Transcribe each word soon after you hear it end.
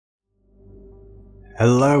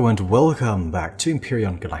Hello and welcome back to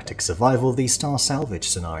Empyrion Galactic Survival, the Star Salvage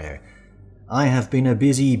scenario. I have been a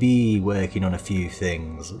busy bee working on a few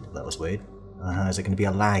things. That was weird. Is it going to be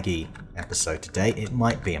a laggy episode today? It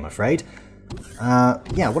might be, I'm afraid.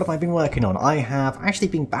 Yeah, what have I been working on? I have actually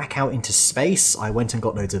been back out into space. I went and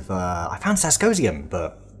got loads of... I found Sascosium,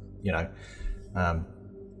 but, you know...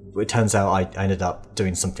 it turns out I ended up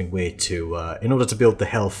doing something weird to... in order to build the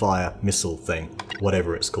Hellfire missile thing,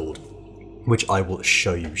 whatever it's called, which I will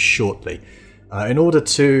show you shortly. In order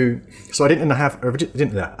to... So I didn't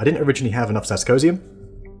originally have enough Sascosium.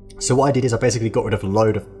 So what I did is I basically got rid of a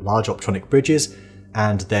load of large optronic bridges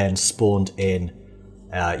and then spawned in,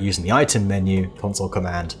 using the item menu, console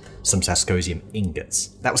command, some Sascosium ingots.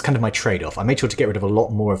 That was kind of my trade-off. I made sure to get rid of a lot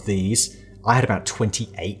more of these. I had about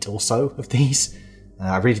 28 or so of these.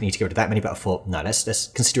 I really didn't need to get rid of that many, but I thought, no, let's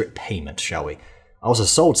consider it payment, shall we? I also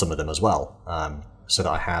sold some of them as well, so that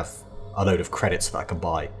I have a load of credits that I can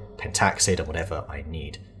buy pentaxid and whatever I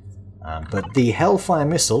need. But the Hellfire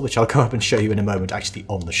missile, which I'll go up and show you in a moment, actually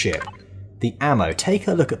on the ship. The ammo, take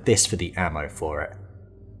a look at this for the ammo for it.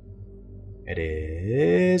 It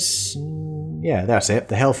is... yeah, that's it.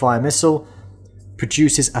 The Hellfire missile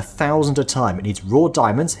produces 1,000 a time. It needs raw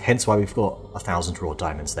diamonds, hence why we've got 1,000 raw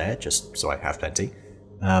diamonds there, just so I have plenty.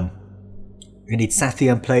 You need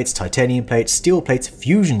Sathium plates, titanium plates, steel plates,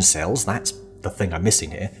 fusion cells, that's the thing I'm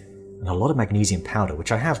missing here, and a lot of magnesium powder,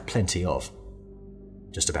 which I have plenty of.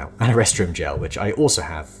 Just about. And a Arrestrium gel, which I also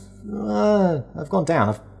have. I've gone down.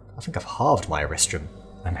 I think I've halved my Arrestrium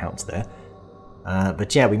amount there.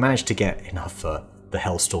 But yeah, we managed to get enough for the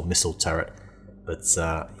Hellstorm missile turret. But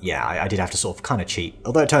yeah, I did have to sort of kind of cheat.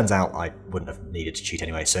 Although it turns out I wouldn't have needed to cheat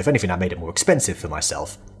anyway. So if anything, I made it more expensive for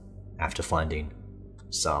myself after finding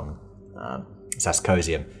some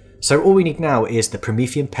Sascosium. So all we need now is the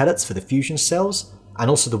Promethean pellets for the fusion cells, and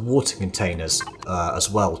also the water containers as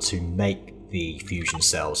well to make the fusion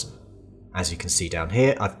cells. As you can see down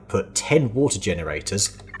here, I've put 10 water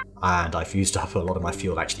generators, and I've used up a lot of my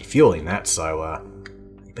fuel actually fueling that, so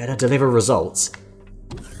you better deliver results.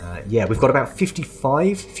 Yeah, we've got about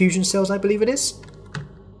 55 fusion cells, I believe it is.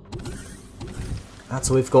 That's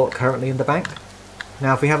all we've got currently in the bank.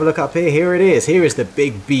 Now if we have a look up here, here it is. Here is the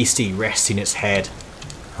big beastie resting its head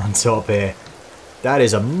on top here. That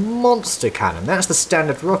is a monster cannon. That's the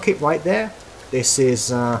standard rocket right there. This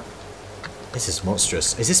is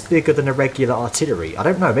monstrous. Is this bigger than a regular artillery? I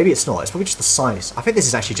don't know. Maybe it's not. It's probably just the size. I think this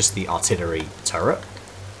is actually just the artillery turret.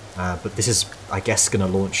 But this is, I guess, going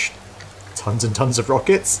to launch tons and tons of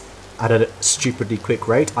rockets at a stupidly quick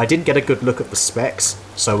rate. I didn't get a good look at the specs,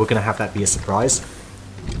 so we're going to have that be a surprise.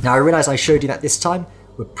 Now, I realise I showed you that this time.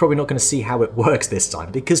 We're probably not going to see how it works this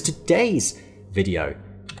time, because today's video,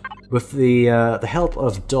 with the help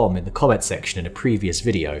of Dom in the comment section in a previous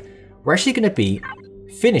video, we're actually going to be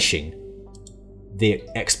finishing the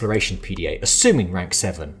exploration PDA, assuming rank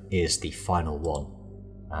 7 is the final one.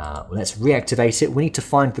 Let's reactivate it. We need to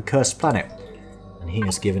find the cursed planet, and he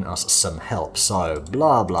has given us some help. So,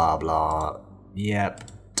 blah blah blah.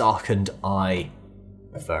 Yep, darkened eye,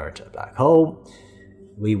 referring to a black hole.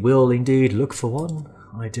 We will indeed look for one.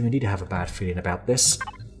 I do indeed have a bad feeling about this,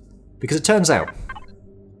 because it turns out,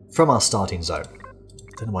 from our starting zone,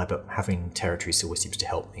 I don't know why, but having territories always seems to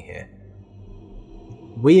help me here.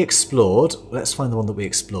 We explored, let's find the one that we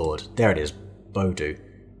explored. There it is, Bodu.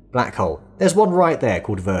 Black hole. There's one right there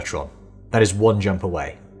called Vertron. That is one jump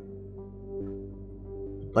away.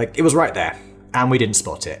 Like, it was right there, and we didn't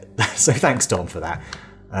spot it. So thanks, Dom, for that.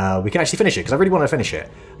 We can actually finish it, because I really want to finish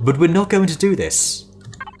it. But we're not going to do this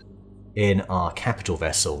in our capital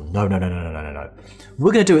vessel. No.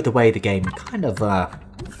 We're going to do it the way the game kind of,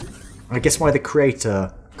 I guess why the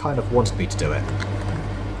creator kind of wanted me to do it,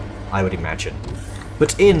 I would imagine.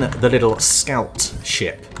 But in the little scout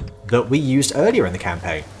ship that we used earlier in the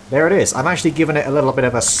campaign. There it is. I've actually given it a little bit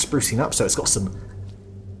of a sprucing up, so it's got some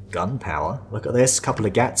gunpowder. Look at this, couple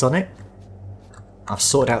of gats on it. I've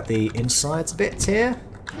sorted out the insides a bit here.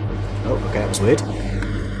 Oh, okay, that was weird.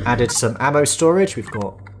 Added some ammo storage. We've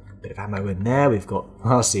got a bit of ammo in there. We've got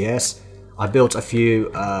RCS. I built a few,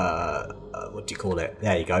 what do you call it?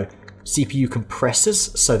 There you go. CPU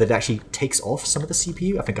compressors, so that it actually takes off some of the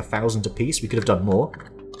CPU. I think 1,000 a piece. We could have done more.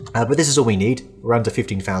 But this is all we need. We're under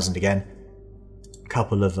 15,000 again. A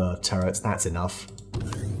couple of turrets, that's enough.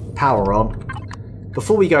 Power on.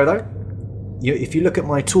 Before we go though, if you look at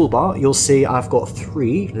my toolbar, you'll see I've got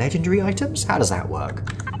 3 legendary items. How does that work?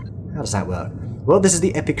 How does that work? Well, this is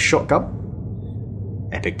the epic shotgun.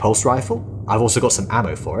 Epic pulse rifle. I've also got some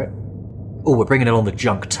ammo for it. Oh, we're bringing it on the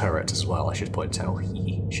junk turret as well, I should point out.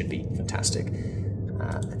 Should be fantastic.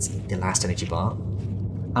 Let's eat the last energy bar.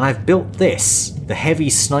 And I've built this, the Heavy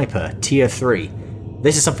Sniper Tier 3.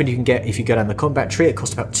 This is something you can get if you go down the combat tree. It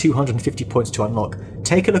costs about 250 points to unlock.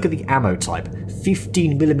 Take a look at the ammo type.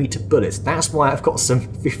 15mm bullets. That's why I've got some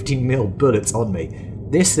 15mm bullets on me.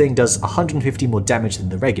 This thing does 150 more damage than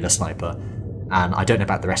the regular sniper. And I don't know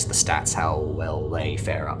about the rest of the stats, how well they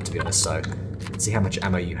fare up, to be honest. So, let's see how much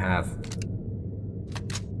ammo you have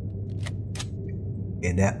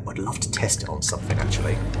in there. I'd love to test it on something,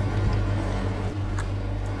 actually.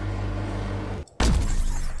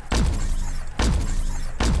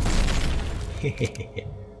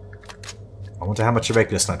 I wonder how much a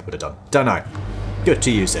regular sniper would have done. Don't know. Good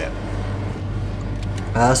to use it.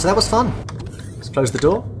 So that was fun. Let's close the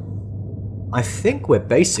door. I think we're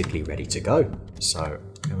basically ready to go. So,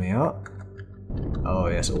 here we are. Oh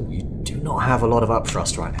yes, oh, you do not have a lot of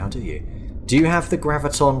upthrust right now, do you? Do you have the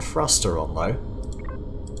graviton thruster on though?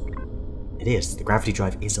 It is, the gravity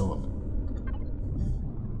drive is on.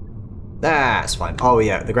 That's fine. Oh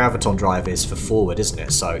yeah, the graviton drive is for forward, isn't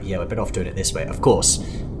it? So yeah, we're better off doing it this way. Of course,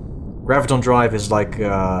 graviton drive is like,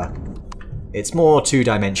 it's more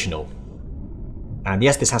two-dimensional. And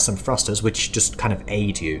yes, this has some thrusters, which just kind of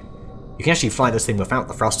aid you. You can actually fly this thing without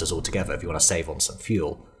the thrusters altogether if you want to save on some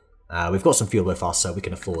fuel. We've got some fuel with us, so we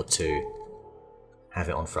can afford to have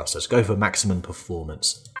it on thrusters. Go for maximum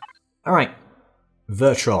performance. Alright,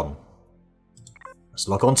 Vertron. Let's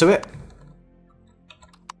log onto it.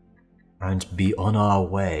 And be on our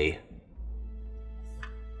way.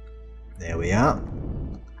 There we are.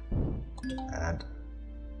 And...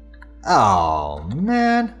 oh,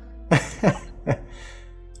 man.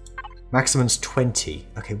 Maximum's 20.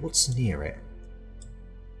 Okay, what's near it?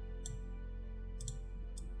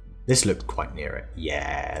 This looked quite near it.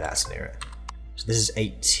 Yeah, that's near it. So this is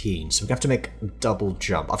 18, so we're going to have to make a double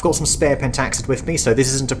jump. I've got some spare pentaxid with me, so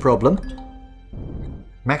this isn't a problem.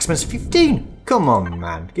 Maximum's 15! Come on,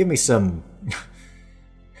 man. Give me some... give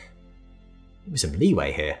me some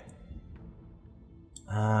leeway here.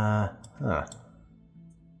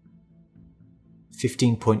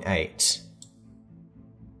 15.8.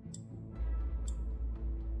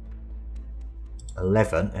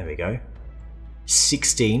 11, there we go.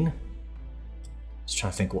 16. Just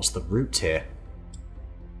trying to think what's the route here.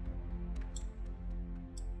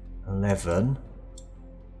 11.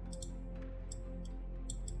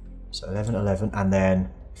 So 11, 11, and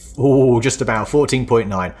then... oh, just about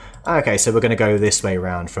 14.9. Okay, so we're going to go this way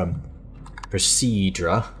around from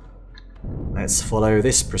procedure. Let's follow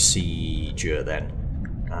this procedure then.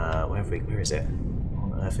 Where is it?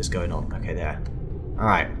 What on earth is going on? Okay, there.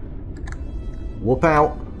 Alright. Whoop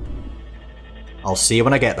out. I'll see you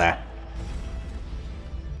when I get there.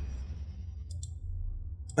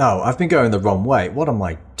 Oh, I've been going the wrong way. What am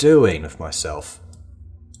I doing with myself?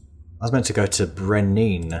 I was meant to go to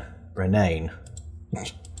Brenane.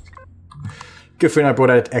 Good thing I brought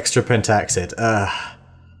out extra pentaxid.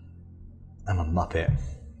 I'm a muppet.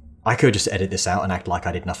 I could just edit this out and act like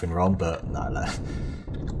I did nothing wrong, but no.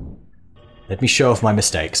 Let me show off my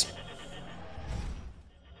mistakes.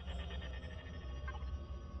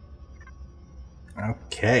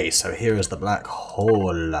 Okay, so here is the black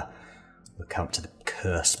hole. We'll come to the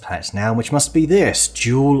cursed planet now, which must be this.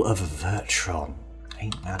 Jewel of Vertron.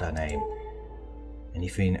 Ain't that a name?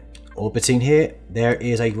 Anything orbiting here? There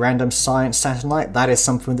is a random science satellite. That is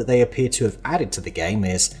something that they appear to have added to the game,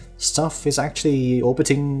 is stuff is actually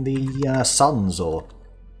orbiting the suns or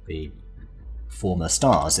the former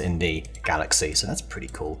stars in the galaxy, so that's pretty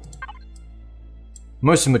cool.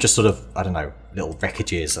 Most of them are just sort of, I don't know, little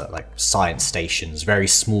wreckages, like science stations, very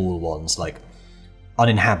small ones, like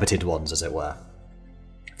uninhabited ones, as it were.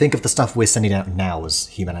 Think of the stuff we're sending out now as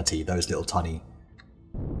humanity, those little tiny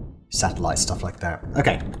satellite stuff like that.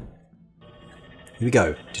 Okay. Here we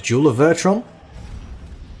go. To Jewel of Vertron.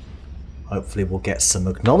 Hopefully we'll get some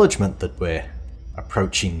acknowledgement that we're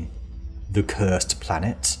approaching the cursed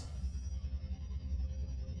planet.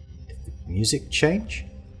 Did the music change?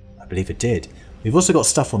 I believe it did. We've also got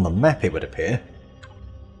stuff on the map, it would appear.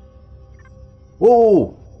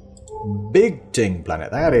 Whoa! Big ding planet,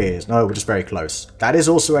 that is. No, we're just very close. That is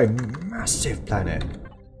also a massive planet.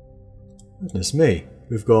 Goodness me.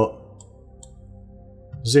 We've got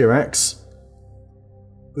Xerax.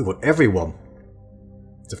 We've got everyone.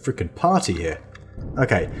 It's a freaking party here.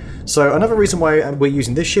 Okay, so another reason why we're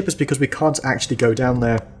using this ship is because we can't actually go down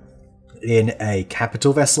there in a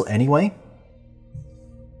capital vessel anyway.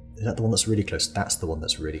 Is that the one that's really close? That's the one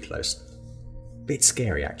that's really close. Bit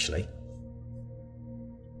scary, actually.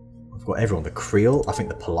 We've got everyone. The Creel. I think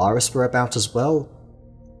the Polaris were about as well.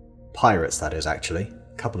 Pirates, that is, actually.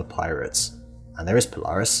 A couple of pirates. And there is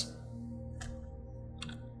Polaris.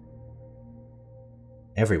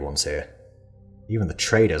 Everyone's here. Even the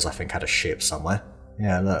traders, I think, had a ship somewhere.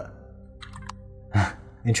 Yeah, look.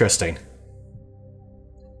 Interesting.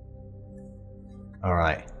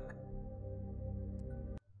 Alright.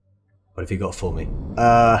 What have you got for me?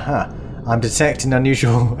 I'm detecting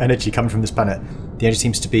unusual energy coming from this planet. The energy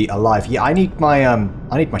seems to be alive. Yeah, I need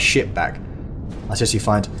my ship back. I seriously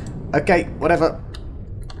find. Okay, whatever.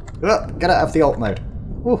 Get out of the alt mode.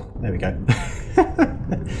 Oh, there we go.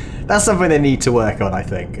 That's something they need to work on, I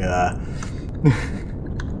think. I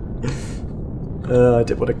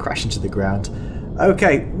didn't want to crash into the ground.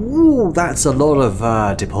 Okay, ooh, that's a lot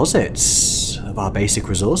of deposits of our basic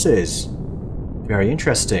resources. Very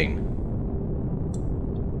interesting.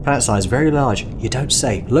 Planet size, very large. You don't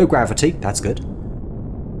say. Low gravity, that's good.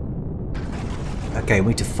 Okay, we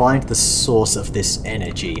need to find the source of this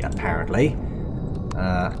energy, apparently.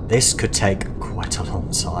 This could take quite a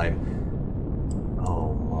long time.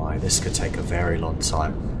 Oh my, this could take a very long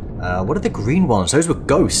time. What are the green ones? Those were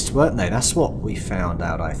ghosts, weren't they? That's what we found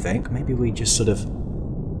out, I think. Maybe we just sort of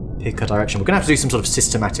pick a direction. We're going to have to do some sort of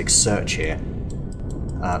systematic search here.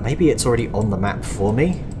 Maybe it's already on the map for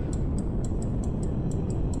me.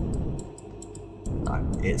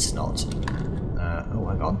 No, it's not. Oh,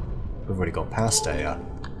 hang on. We've already got past a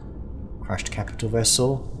crashed capital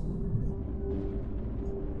vessel.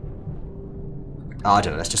 Oh, I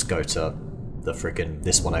don't know, let's just go to the frickin'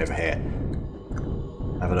 this one over here.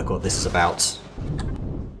 Have a look what this is about.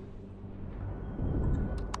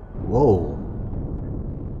 Whoa.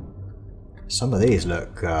 Some of these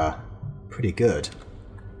look pretty good.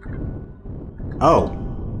 Oh.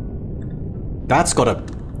 That's got a...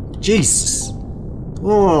 Jesus.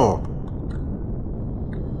 Whoa.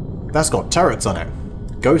 That's got turrets on it.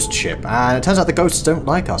 Ghost ship. And it turns out the ghosts don't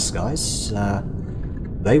like us, guys.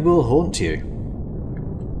 They will haunt you.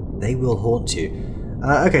 They will haunt you.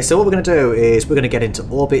 Okay, so what we're going to do is we're going to get into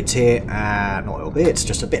orbit here. Not orbit,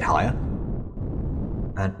 just a bit higher.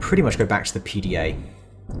 And pretty much go back to the PDA.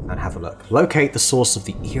 And have a look. Locate the source of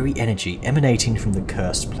the eerie energy emanating from the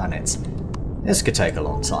cursed planet. This could take a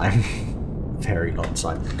long time. Very long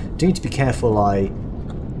time. Do need to be careful I...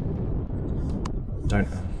 don't...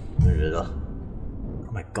 Oh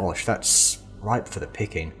my gosh, that's ripe for the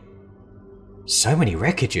picking. So many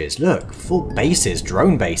wreckages, look! Full bases,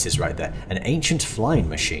 drone bases right there. An ancient flying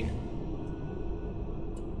machine.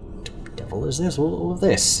 What the devil is this? All of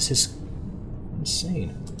this? This is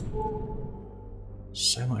insane.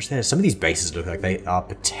 So much there. Some of these bases look like they are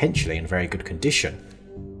potentially in very good condition.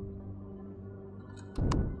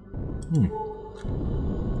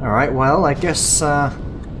 Alright, well, I guess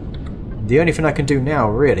the only thing I can do now,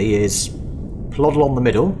 really, is plod along the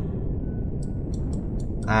middle.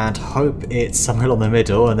 And hope it's somewhere along the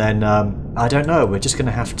middle, and then, I don't know, we're just going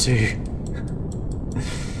to have to...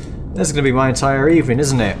 This is going to be my entire evening,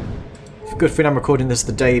 isn't it? Good thing I'm recording this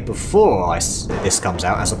the day before this comes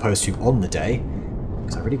out, as opposed to on the day.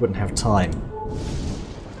 Because I really wouldn't have time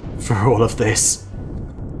for all of this.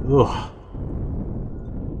 Ugh.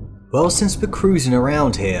 Well, since we're cruising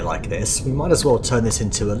around here like this, we might as well turn this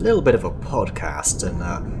into a little bit of a podcast and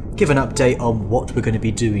give an update on what we're going to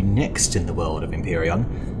be doing next in the world of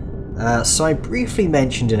Empyrion. So I briefly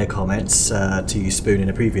mentioned in the comments to you, Spoon, in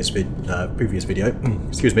a previous video,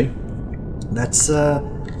 excuse me, that's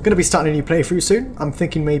going to be starting a new playthrough soon. I'm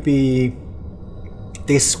thinking maybe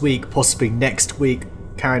this week, possibly next week,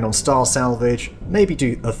 carrying on Star Salvage, maybe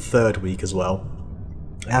do a third week as well.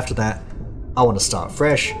 After that, I want to start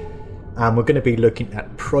fresh. And we're going to be looking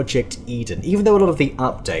at Project Eden, even though a lot of the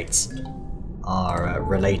updates are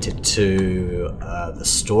related to the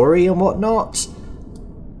story and whatnot.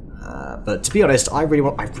 But to be honest, I really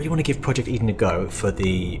want to give Project Eden a go for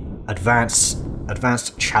the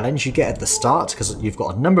advanced challenge you get at the start, because you've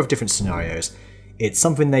got a number of different scenarios. It's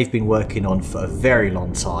something they've been working on for a very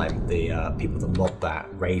long time. The people that mod that,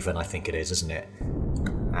 Raven, I think it is, isn't it?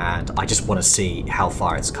 And I just want to see how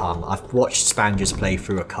far it's come. I've watched Spanger's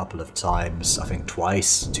playthrough a couple of times, I think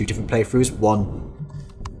twice, 2 different playthroughs. One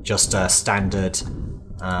just a standard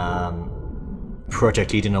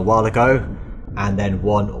Project Eden a while ago, and then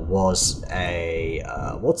one was a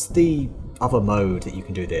what's the other mode that you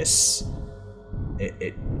can do this?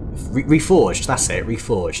 Reforged, that's it,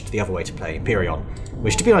 Reforged, the other way to play, Empyrion.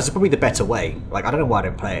 Which, to be honest, is probably the better way. Like, I don't know why I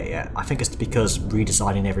don't play it yet. I think it's because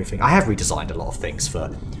redesigning everything... I have redesigned a lot of things for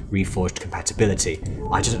Reforged compatibility.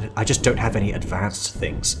 I just don't have any advanced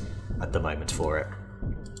things at the moment for it.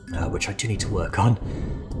 Which I do need to work on.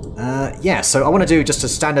 Yeah, so I want to do just a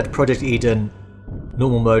standard Project Eden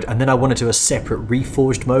normal mode, and then I want to do a separate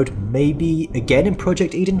Reforged mode, maybe again in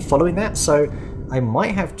Project Eden following that, so I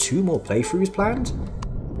might have 2 more playthroughs planned.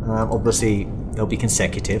 Obviously, They'll be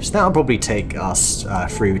consecutive, so that'll probably take us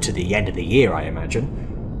through to the end of the year, I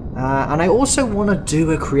imagine. And I also want to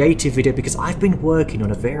do a creative video because I've been working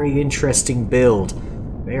on a very interesting build.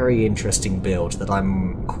 Very interesting build that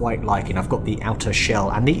I'm quite liking. I've got the outer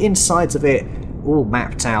shell and the insides of it all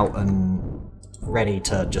mapped out and ready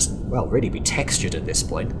to just, well, really be textured at this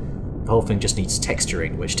point. The whole thing just needs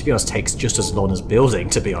texturing, which to be honest takes just as long as building,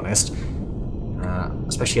 to be honest.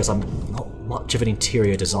 Especially as I'm not much of an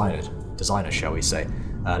interior designer, shall we say.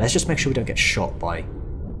 Let's just make sure we don't get shot by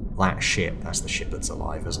that ship. That's the ship that's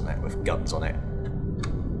alive, isn't it? With guns on it.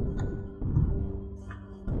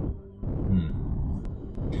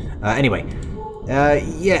 Anyway,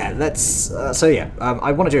 yeah, let's...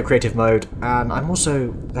 I want to do a creative mode, and I'm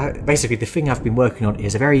also... basically, the thing I've been working on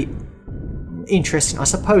is a very interesting, I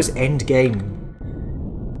suppose, endgame...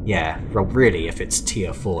 Yeah, well, really, if it's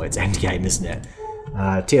tier 4, it's endgame, isn't it?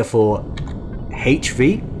 Tier 4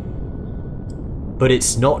 HV, but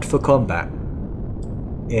it's not for combat.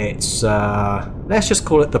 It's, let's just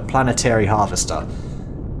call it the Planetary Harvester.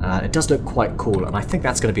 It does look quite cool, and I think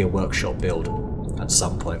that's going to be a workshop build at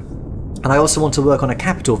some point. And I also want to work on a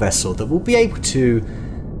capital vessel that will be able to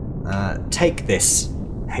take this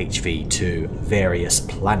HV to various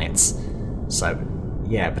planets. So,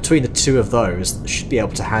 yeah, between the two of those, should be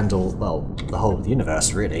able to handle, well, the whole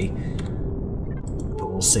universe, really.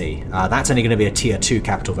 But we'll see. That's only going to be a tier 2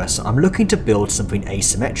 capital vessel. I'm looking to build something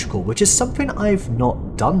asymmetrical, which is something I've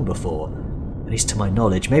not done before, at least to my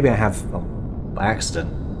knowledge. Maybe I have by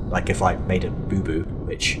accident, like if I made a boo-boo,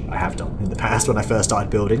 which I have done in the past when I first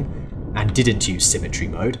started building, and didn't use symmetry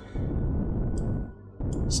mode.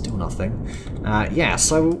 Still nothing. Yeah,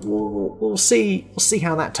 so we'll see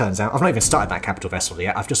how that turns out. I've not even started that capital vessel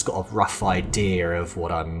yet. I've just got a rough idea of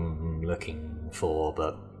what I'm looking for,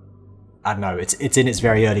 but I don't know. It's in its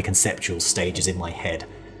very early conceptual stages in my head.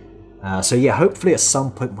 So yeah, hopefully at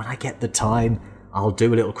some point when I get the time, I'll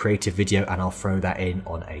do a little creative video and I'll throw that in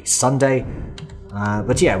on a Sunday.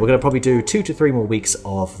 But yeah, we're going to probably do 2 to 3 more weeks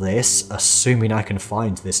of this, assuming I can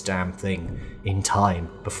find this damn thing in time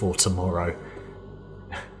before tomorrow.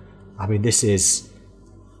 I mean, this is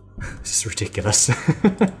ridiculous.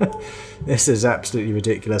 This is absolutely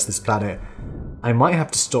ridiculous, this planet. I might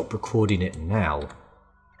have to stop recording it now,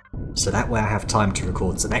 so that way I have time to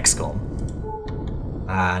record some XCOM,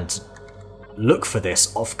 and look for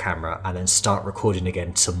this off camera, and then start recording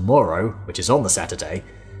again tomorrow, which is on the Saturday,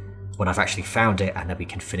 when I've actually found it, and then we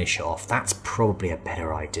can finish it off. That's probably a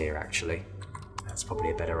better idea, actually. That's probably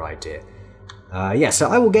a better idea. Yeah, so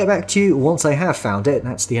I will get back to you once I have found it.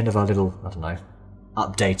 That's the end of our little, I don't know,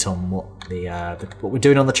 update on what what we're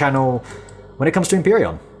doing on the channel when it comes to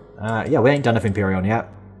Empyrion. Yeah, we ain't done with Empyrion yet.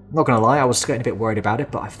 Not gonna lie, I was getting a bit worried about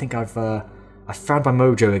it, but I think I've found my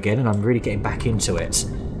mojo again, and I'm really getting back into it.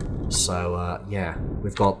 So yeah,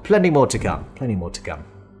 we've got plenty more to come. Plenty more to come.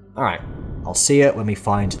 All right, I'll see you when we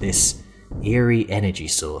find this eerie energy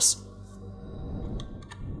source.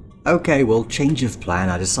 Okay, well, change of plan.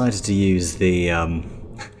 I decided to use the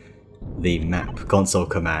map console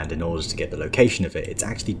command in order to get the location of it. It's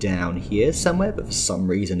actually down here somewhere, but for some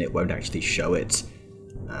reason it won't actually show it.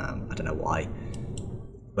 I don't know why,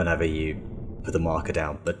 whenever you put the marker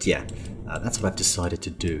down. But yeah, that's what I've decided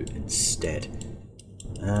to do instead.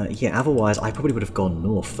 Yeah, otherwise I probably would have gone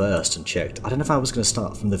north first and checked. I don't know if I was going to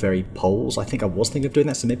start from the very poles. I think I was thinking of doing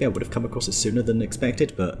that, so maybe I would have come across it sooner than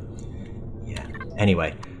expected, but yeah.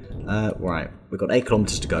 Anyway. Right, we've got 8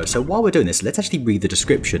 kilometers to go. So while we're doing this, let's actually read the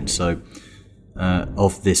description. So,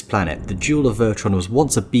 of this planet. The Jewel of Vertron was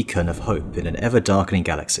once a beacon of hope in an ever-darkening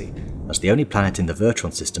galaxy. As the only planet in the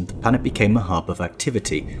Vertron system, the planet became a hub of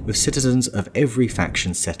activity, with citizens of every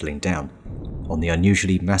faction settling down. On the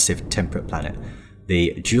unusually massive temperate planet,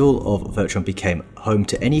 the Jewel of Vertron became home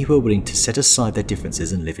to any who were willing to set aside their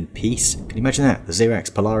differences and live in peace. Can you imagine that? The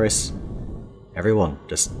Xerax, Polaris... everyone,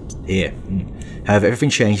 just here. However, everything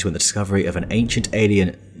changed when the discovery of an ancient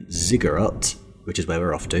alien ziggurat, which is where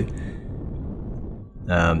we're off to.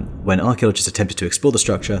 When archaeologists attempted to explore the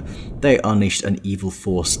structure, they unleashed an evil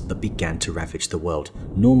force that began to ravage the world.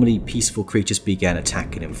 Normally peaceful creatures began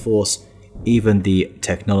attacking in force. Even the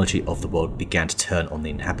technology of the world began to turn on the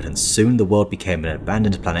inhabitants. Soon the world became an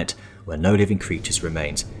abandoned planet where no living creatures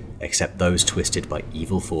remained, except those twisted by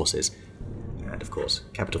evil forces. And of course,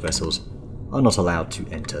 capital vessels are not allowed to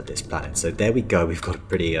enter this planet. So there we go, we've got a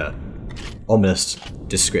pretty ominous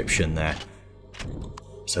description there.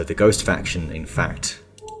 So the ghost faction, in fact,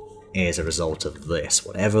 is a result of this.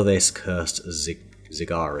 Whatever this cursed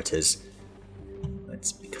ziggurat is,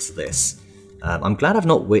 it's because of this. I'm glad I've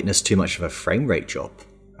not witnessed too much of a frame rate drop,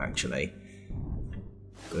 actually.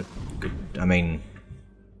 Good. I mean,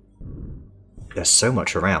 there's so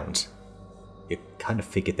much around. You kind of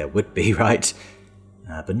figured there would be, right?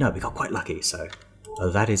 But no, we got quite lucky, so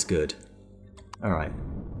that is good. Alright,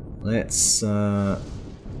 let's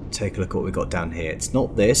take a look at what we got down here. It's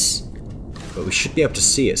not this, but we should be able to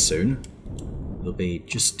see it soon. It'll be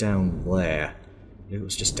just down there. It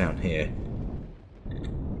was just down here.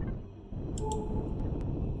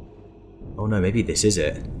 Oh no, maybe this is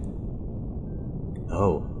it.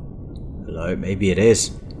 Oh. Hello, maybe it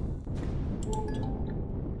is.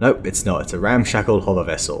 Nope, it's not. It's a ramshackle hover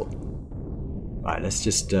vessel. Right, let's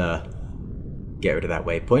just get rid of that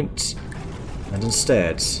waypoint. And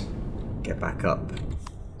instead, get back up.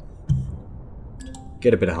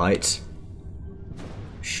 Get a bit of height.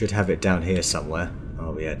 Should have it down here somewhere.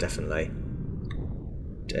 Oh yeah, definitely.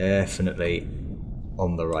 Definitely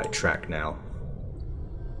on the right track now.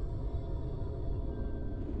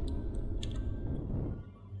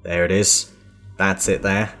 There it is. That's it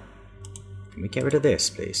there. Can we get rid of this,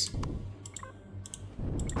 please?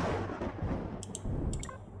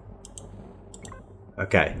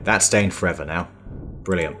 Okay, that's staying forever now.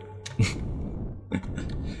 Brilliant.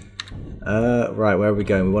 Right, where are we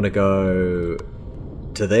going? We want to go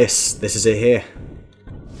to this. This is it here.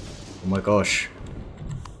 Oh my gosh.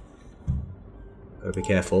 Gotta be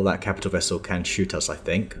careful. That capital vessel can shoot us, I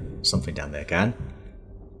think. Something down there can.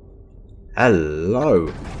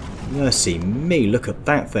 Hello. Mercy me, look at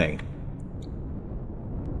that thing.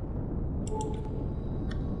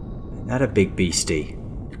 Isn't that a big beastie?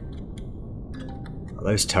 Are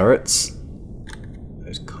those turrets?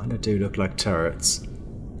 Those kind of do look like turrets.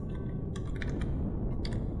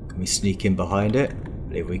 Can we sneak in behind it? I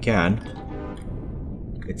believe we can.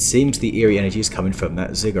 It seems the eerie energy is coming from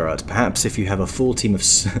that ziggurat. Perhaps if you have a full team of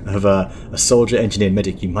a soldier, engineer,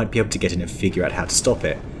 medic, you might be able to get in and figure out how to stop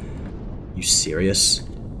it. You serious?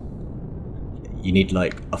 You need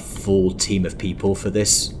like a full team of people for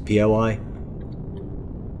this POI?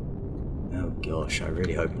 Oh gosh, I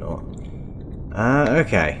really hope not.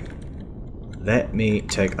 Okay. Let me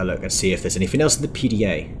take a look and see if there's anything else in the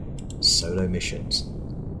PDA. Solo missions.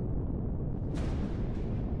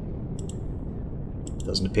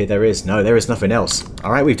 Doesn't appear there is. No, there is nothing else.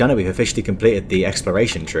 Alright, we've done it. We've officially completed the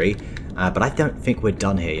exploration tree. But I don't think we're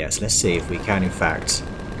done here yet. So let's see if we can, in fact...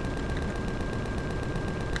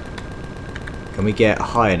 Can we get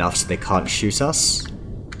high enough so they can't shoot us?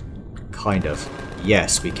 Kind of.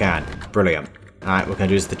 Yes, we can. Brilliant. Alright, we're going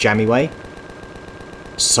to do this the jammy way.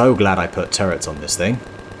 So glad I put turrets on this thing.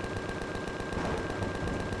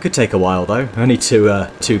 Could take a while though. Only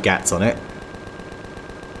two gats on it.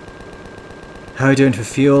 How are we doing for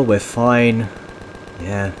fuel? We're fine.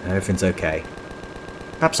 Yeah, everything's okay.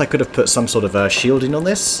 Perhaps I could have put some sort of shielding on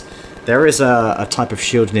this. There is a type of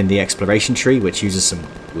shielding in the exploration tree which uses some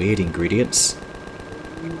weird ingredients.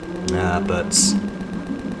 But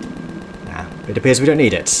it appears we don't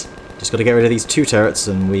need it. Just got to get rid of these two turrets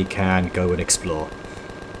and we can go and explore.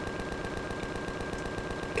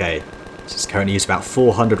 Okay, this is currently used about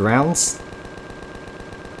 400 rounds.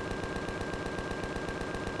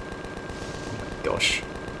 Gosh.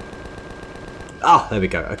 Ah, there we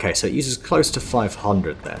go. Okay, so it uses close to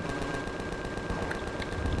 500 then.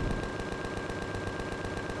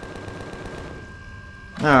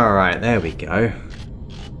 Alright, there we go.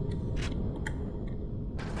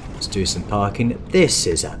 Let's do some parking. This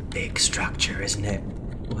is a big structure, isn't it?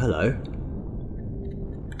 Oh, hello.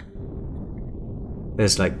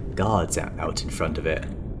 There's like guards out in front of it.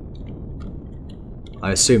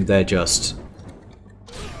 I assume they're just...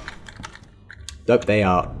 Nope, they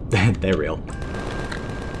are. They're real.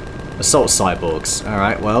 Assault cyborgs.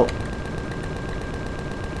 Alright, well.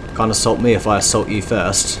 Can't assault me if I assault you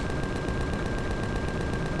first.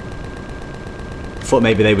 Thought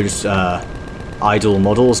maybe they were just idle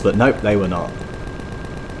models, but nope, they were not.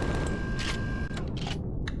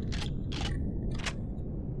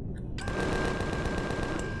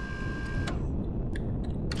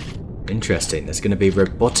 Interesting, there's going to be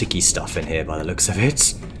robotic-y stuff in here by the looks of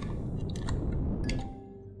it.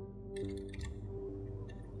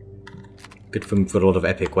 Good for a lot of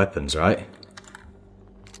epic weapons, right?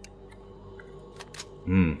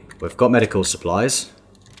 We've got medical supplies.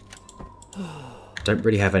 Don't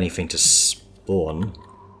really have anything to spawn.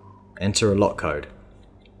 Enter a lock code.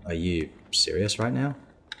 Are you serious right now?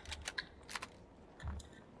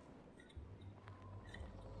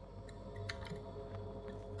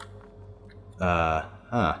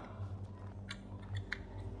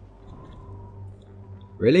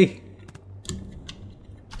 Really?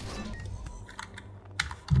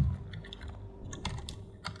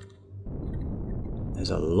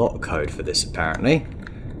 There's a lock code for this apparently.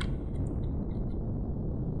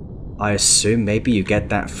 I assume maybe you get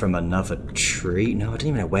that from another tree. No, I don't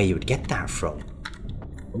even know where you would get that from.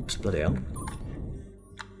 Oops, bloody hell.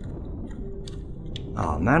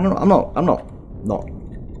 Oh man, I'm not.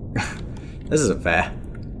 This isn't fair.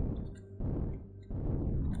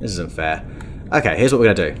 This isn't fair. Okay, here's what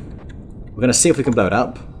we're gonna do. We're gonna see if we can blow it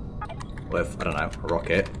up with, I don't know, a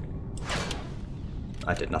rocket.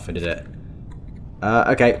 I did nothing, did it?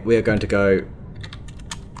 Okay, we are going to go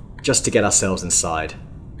just to get ourselves inside.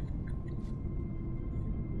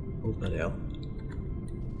 Oh, bloody hell.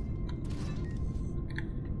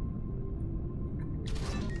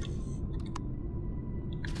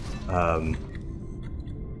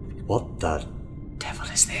 What the devil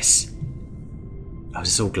is this? Oh,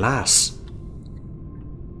 this is all glass.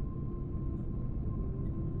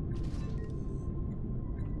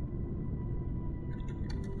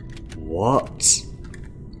 What?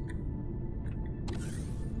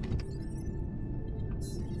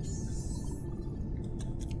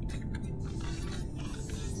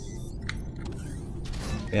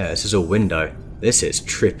 Yeah, this is all window. This is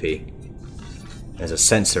trippy. There's a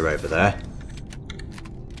sensor over there.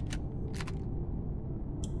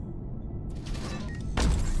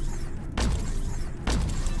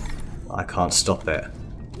 I can't stop it.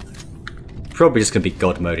 Probably just gonna be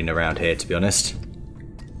god moding around here, to be honest.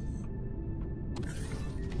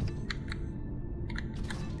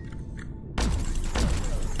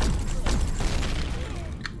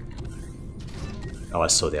 Oh, I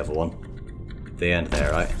saw the other one. The end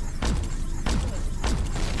there, right?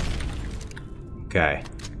 Okay.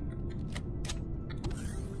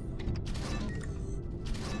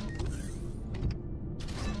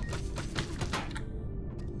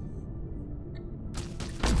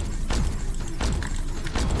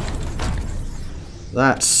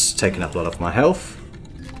 That's taken up a lot of my health.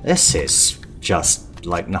 This is just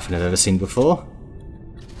like nothing I've ever seen before.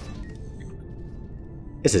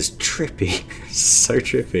 This is trippy. So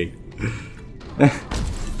trippy.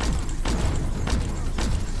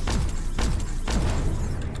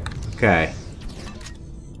 Okay.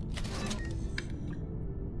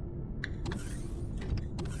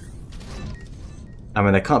 I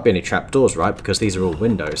mean, there can't be any trapdoors, right? Because these are all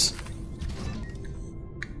windows.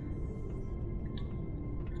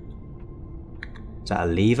 Is that a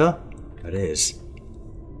lever? It is.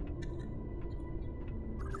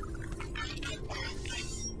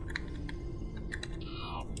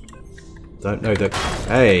 Don't know the...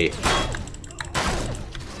 Hey!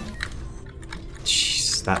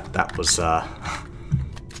 Jeez, that was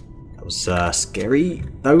scary.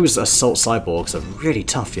 Those assault cyborgs are really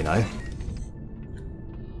tough, you know.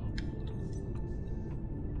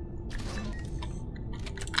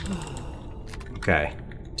 Okay.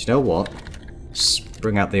 Do you know what? Just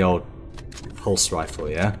bring out the old pulse rifle,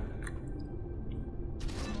 yeah?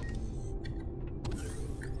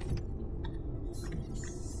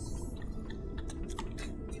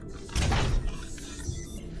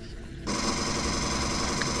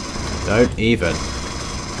 Don't even.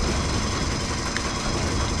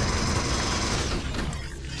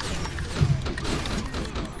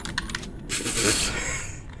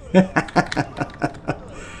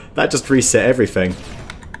 That just reset everything.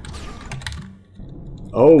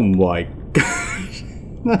 Oh my gosh.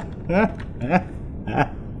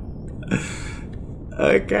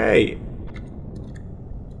 Okay.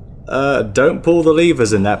 Don't pull the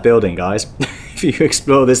levers in that building, guys. If you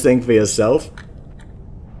explore this thing for yourself.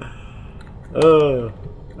 Oh,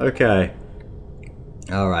 okay.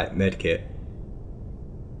 Alright, medkit.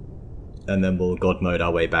 And then we'll god mode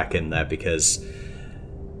our way back in there because...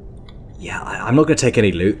 Yeah, I'm not going to take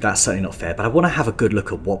any loot, that's certainly not fair, but I want to have a good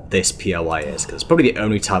look at what this POI is, because it's probably the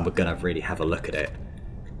only time we're going to really have a look at it.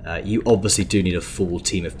 You obviously do need a full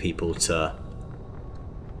team of people to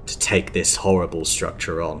take this horrible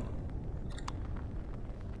structure on.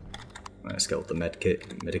 Let's get all the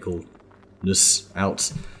medicalness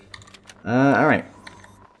out. Alright.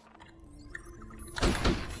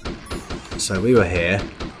 So we were here.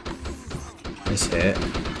 This here.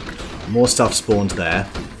 More stuff spawned there.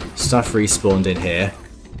 Stuff respawned in here.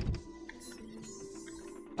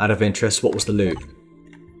 Out of interest, what was the loot?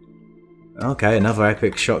 Okay, another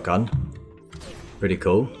epic shotgun. Pretty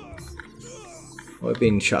cool. What have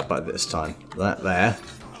we been shot by this time? That there.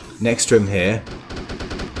 Next to him here.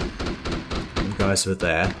 You guys were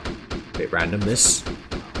there. Bit random, this.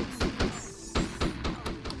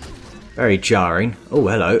 Very jarring. Oh,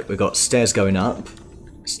 hello. We've got stairs going up.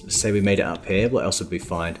 Let's say we made it up here. What else would we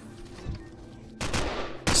find?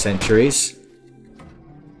 Sentries.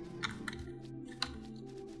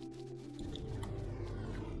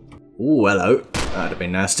 Oh, hello. That'd have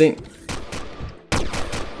been nasty.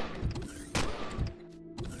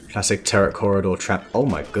 Classic turret corridor trap. Oh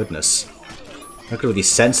my goodness. Look at all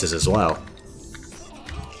these sensors as well.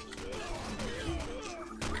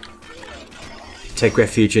 Take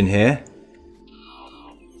refuge in here.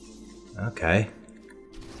 Okay.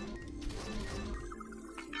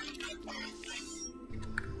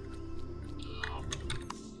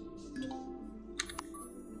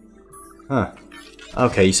 Huh.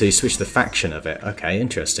 Okay, so you switch the faction of it. Okay,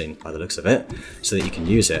 interesting by the looks of it. So that you can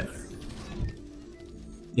use it.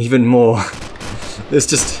 Even more. There's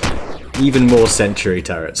just even more sentry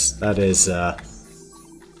turrets. That is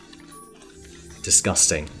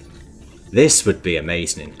disgusting. This would be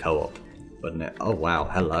amazing in co-op, wouldn't it? Oh wow,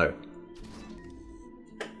 hello.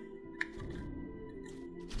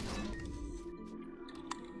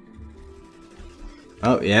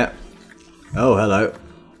 Oh yeah. Oh hello.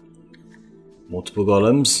 Multiple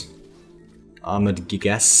golems. Armored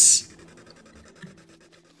gigas.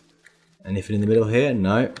 Anything in the middle here?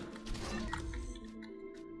 No.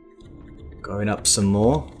 Going up some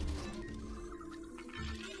more.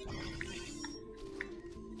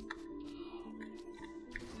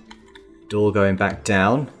 Door going back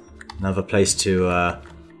down. Another place to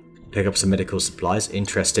pick up some medical supplies.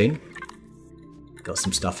 Interesting. Got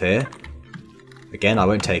some stuff here. Again, I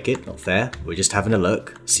won't take it. Not fair. We're just having a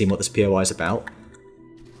look. Seeing what this POI is about.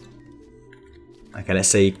 Okay, let's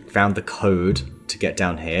say you found the code to get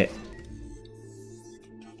down here.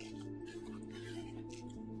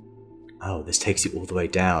 Oh, this takes you all the way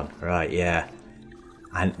down. Right, yeah.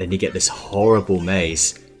 And then you get this horrible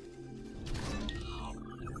maze.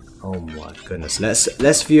 Oh my goodness.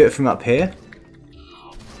 Let's view it from up here.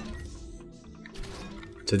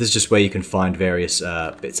 So this is just where you can find various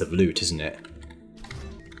bits of loot, isn't it?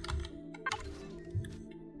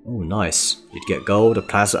 Oh, nice. You'd get gold,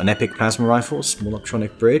 an epic plasma rifle, small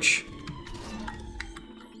electronic bridge.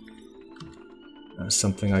 That's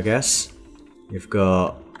something, I guess. You've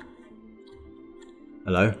got...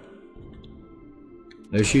 Hello?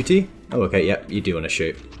 No shooty? Oh, okay, yep, you do want to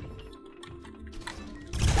shoot.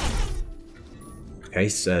 Okay,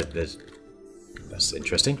 so that's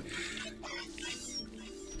interesting.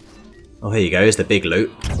 Oh, here you go, here's the big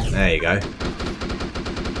loot. There you go.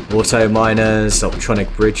 Auto miners,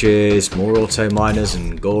 electronic bridges, more auto miners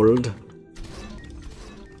and gold.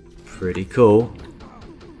 Pretty cool.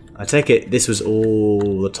 I take it this was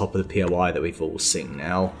all the top of the POI that we've all seen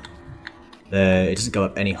now. It doesn't go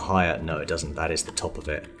up any higher. No, it doesn't. That is the top of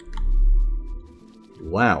it.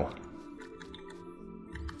 Wow.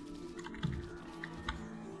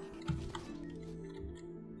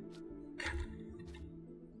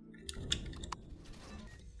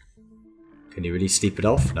 Can you really sleep it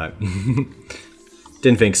off? No.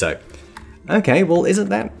 Didn't think so. Okay, well, isn't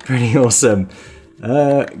that pretty awesome?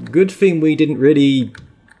 Good thing we didn't really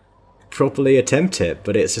properly attempt it,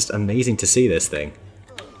 but it's just amazing to see this thing.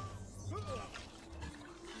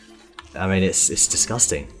 I mean, it's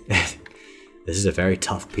disgusting. This is a very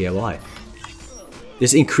tough POI.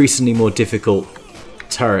 This increasingly more difficult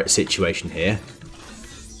turret situation here.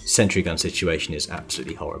 Sentry gun situation is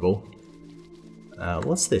absolutely horrible.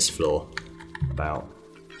 What's this floor about?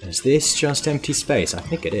 Is this just empty space? I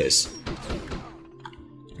think it is.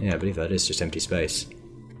 Yeah, I believe that is just empty space.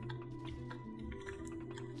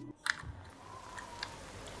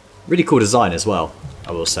 Really cool design as well,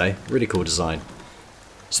 I will say. Really cool design.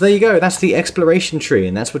 So there you go, that's the exploration tree,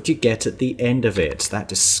 and that's what you get at the end of it. That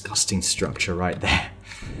disgusting structure right there.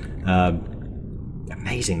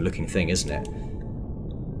 Amazing looking thing, isn't it?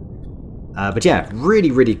 But yeah,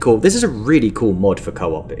 really, really cool. This is a really cool mod for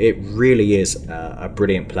co-op. It really is a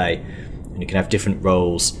brilliant play, and you can have different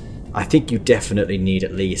roles. I think you definitely need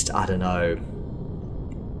at least, I don't know,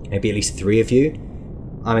 maybe at least 3 of you.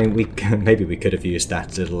 I mean, maybe we could have used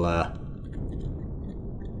that little,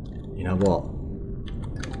 you know what?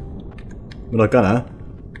 We're not gonna.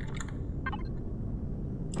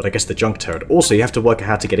 But I guess the junk turret. Also, you have to work out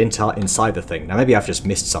how to get inside the thing. Now, maybe I've just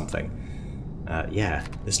missed something. Yeah,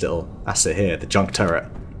 this little asset here, the junk turret.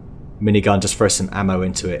 Minigun, just throw some ammo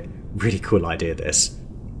into it. Really cool idea, this.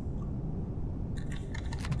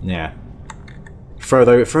 Yeah. Throw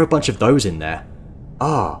a bunch of those in there.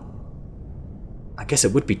 Ah. I guess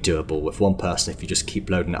it would be doable with one person if you just keep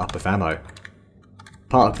loading it up with ammo.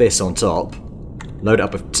 Park this on top. Load it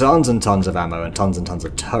up with tons and tons of ammo and tons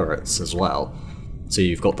of turrets as well. So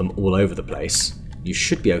you've got them all over the place. You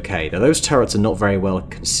should be okay. Though those turrets are not very well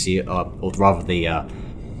concealed, or rather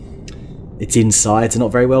its insides are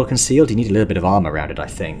not very well concealed. You need a little bit of armor around it, I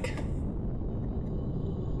think.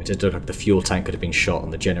 It did look like the fuel tank could have been shot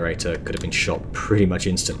and the generator could have been shot pretty much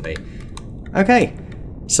instantly. Okay,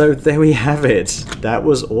 so there we have it. That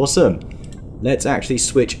was awesome. let's actually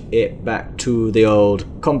switch it back to the old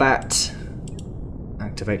combat.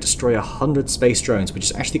 Activate, destroy 100 space drones, which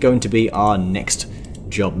is actually going to be our next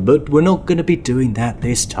job. But we're not going to be doing that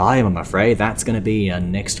this time, I'm afraid. That's going to be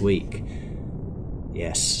next week.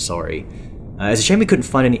 Yes, sorry. It's a shame we couldn't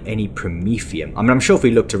find any Promethium. I mean, I'm sure if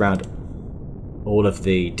we looked around all of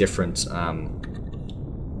the different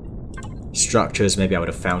structures, maybe I would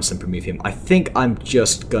have found some Promethium. I think I'm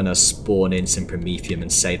just going to spawn in some Promethium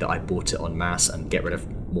and say that I bought it en masse and get rid of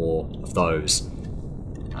more of those.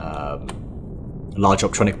 Large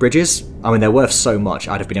optronic bridges. I mean, they're worth so much,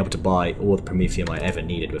 I'd have been able to buy all the Promethium I ever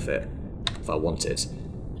needed with it, if I wanted.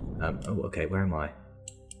 Oh, okay, where am I?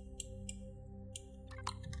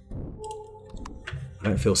 I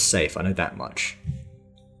don't feel safe, I know that much.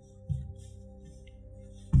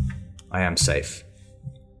 I am safe.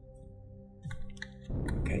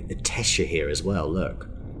 Okay, the Tessia here as well, look.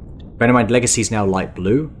 Bear in mind, Legacy's now light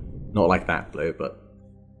blue. Not like that blue, but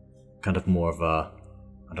kind of more of a,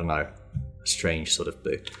 I don't know, a strange sort of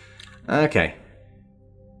blue. Okay.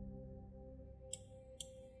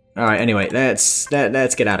 Alright, anyway, let's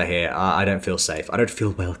get out of here. I don't feel safe. I don't feel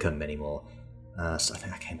welcome anymore. So I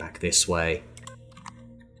think I came back this way.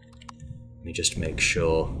 Let me just make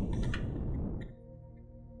sure.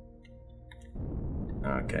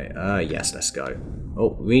 Okay, yes, let's go.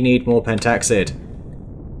 Oh, we need more pentaxid.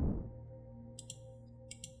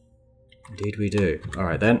 Indeed we do.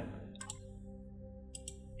 Alright then.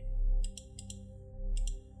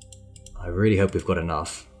 I really hope we've got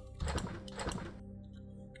enough.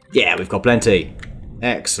 Yeah, we've got plenty.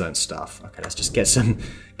 Excellent stuff. Okay, let's just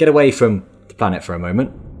get away from the planet for a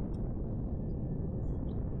moment.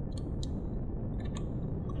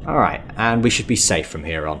 Alright, and we should be safe from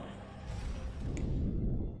here on.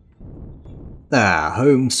 Ah,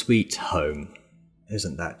 home sweet home.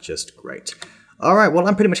 Isn't that just great? Alright, well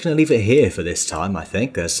I'm pretty much going to leave it here for this time, I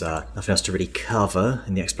think. There's nothing else to really cover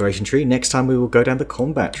in the exploration tree. Next time we will go down the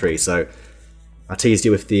combat tree, so I teased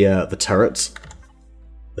you with the turrets.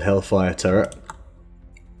 The Hellfire turret.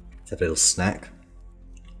 Let's have a little snack.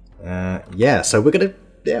 Yeah, so we're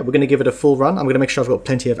gonna give it a full run. I'm gonna make sure I've got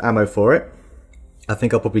plenty of ammo for it. I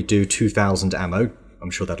think I'll probably do 2,000 ammo.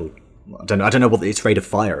 I'm sure that'll... I don't know what its rate of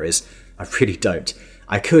fire is. I really don't.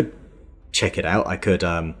 I could check it out. I could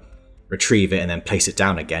retrieve it and then place it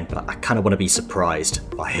down again, but I kind of want to be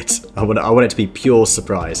surprised by it. I want it to be pure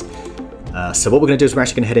surprise. So what we're going to do is we're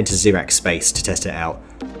actually going to head into Zirac space to test it out.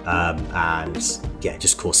 And yeah,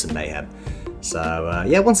 just cause some mayhem. So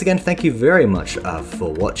yeah, once again, thank you very much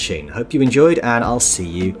for watching. Hope you enjoyed, and I'll see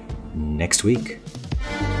you next week.